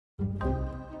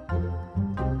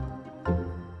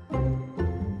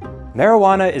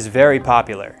Marijuana is very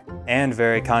popular and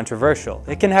very controversial.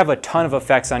 It can have a ton of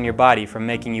effects on your body, from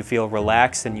making you feel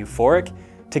relaxed and euphoric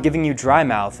to giving you dry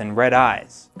mouth and red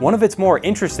eyes. One of its more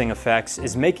interesting effects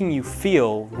is making you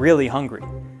feel really hungry.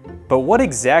 But what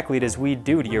exactly does weed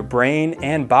do to your brain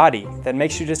and body that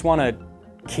makes you just want to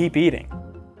keep eating?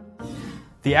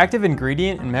 The active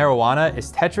ingredient in marijuana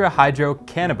is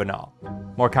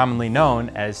TETRAHYDROCANNABINOL, more commonly known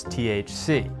as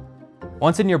THC.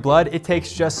 Once in your blood, it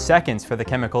takes just seconds for the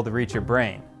chemical to reach your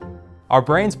brain. Our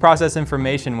brains process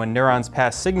information when neurons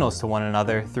pass signals to one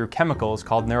another through chemicals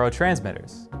called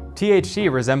neurotransmitters.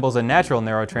 THC resembles a natural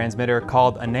neurotransmitter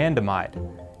called anandamide,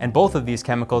 and both of these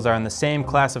chemicals are in the same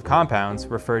class of compounds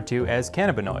referred to as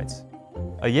cannabinoids.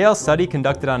 A Yale study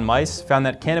conducted on mice found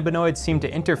that cannabinoids seem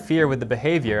to interfere with the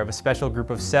behavior of a special group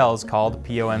of cells called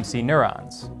POMC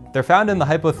neurons. They're found in the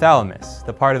hypothalamus,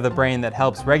 the part of the brain that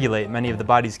helps regulate many of the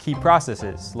body's key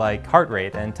processes, like heart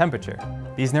rate and temperature.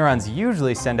 These neurons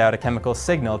usually send out a chemical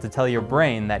signal to tell your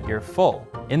brain that you're full.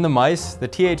 In the mice, the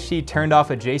THC turned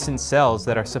off adjacent cells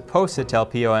that are supposed to tell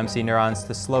POMC neurons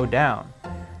to slow down,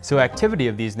 so activity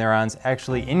of these neurons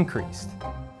actually increased.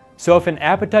 So if an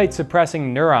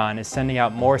appetite-suppressing neuron is sending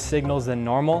out more signals than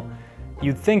normal,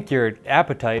 you'd think your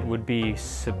appetite would be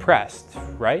suppressed,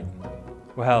 right?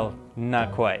 Well,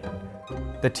 not quite.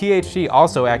 The THC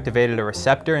also activated a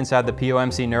receptor inside the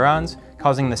POMC neurons,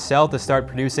 causing the cell to start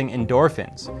producing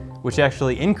endorphins, which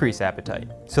actually increase appetite.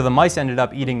 So the mice ended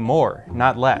up eating more,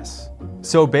 not less.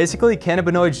 So basically,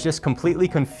 cannabinoids just completely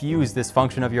confuse this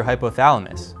function of your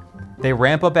hypothalamus. They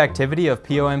ramp up activity of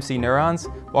POMC neurons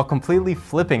while completely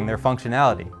flipping their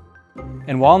functionality.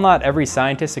 And while not every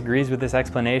scientist agrees with this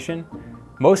explanation,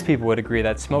 most people would agree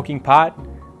that smoking pot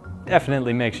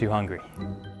definitely makes you hungry.